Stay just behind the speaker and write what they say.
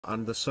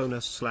and the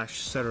Sona slash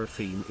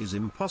Seraphine is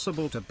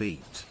impossible to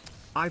beat.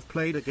 I've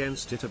played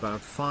against it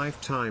about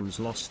 5 times,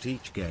 lost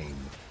each game.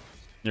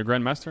 Your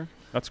Grandmaster?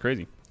 That's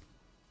crazy.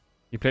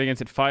 You played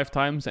against it 5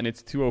 times and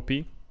it's 2 OP?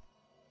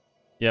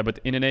 Yeah, but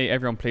in NA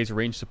everyone plays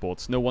range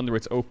supports. No wonder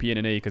it's OP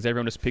in NA, because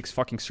everyone just picks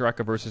fucking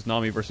Soraka versus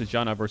Nami versus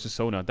Janna versus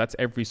Sona. That's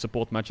every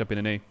support matchup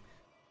in NA.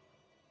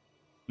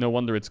 No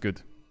wonder it's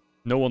good.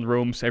 No one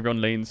roams, everyone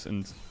lanes,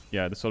 and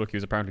yeah, the solo queue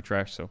is apparently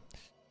trash, so...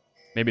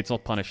 Maybe it's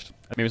not punished.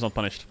 Maybe it's not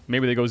punished.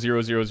 Maybe they go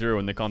 0-0-0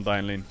 and they can't die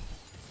in lane.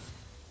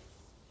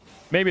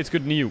 Maybe it's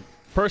good in EU.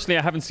 Personally,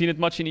 I haven't seen it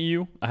much in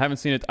EU. I haven't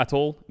seen it at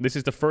all. This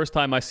is the first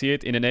time I see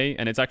it in NA,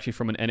 and it's actually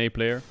from an NA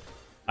player.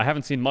 I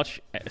haven't seen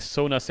much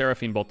Sona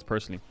Seraphine bot,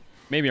 personally.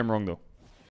 Maybe I'm wrong, though.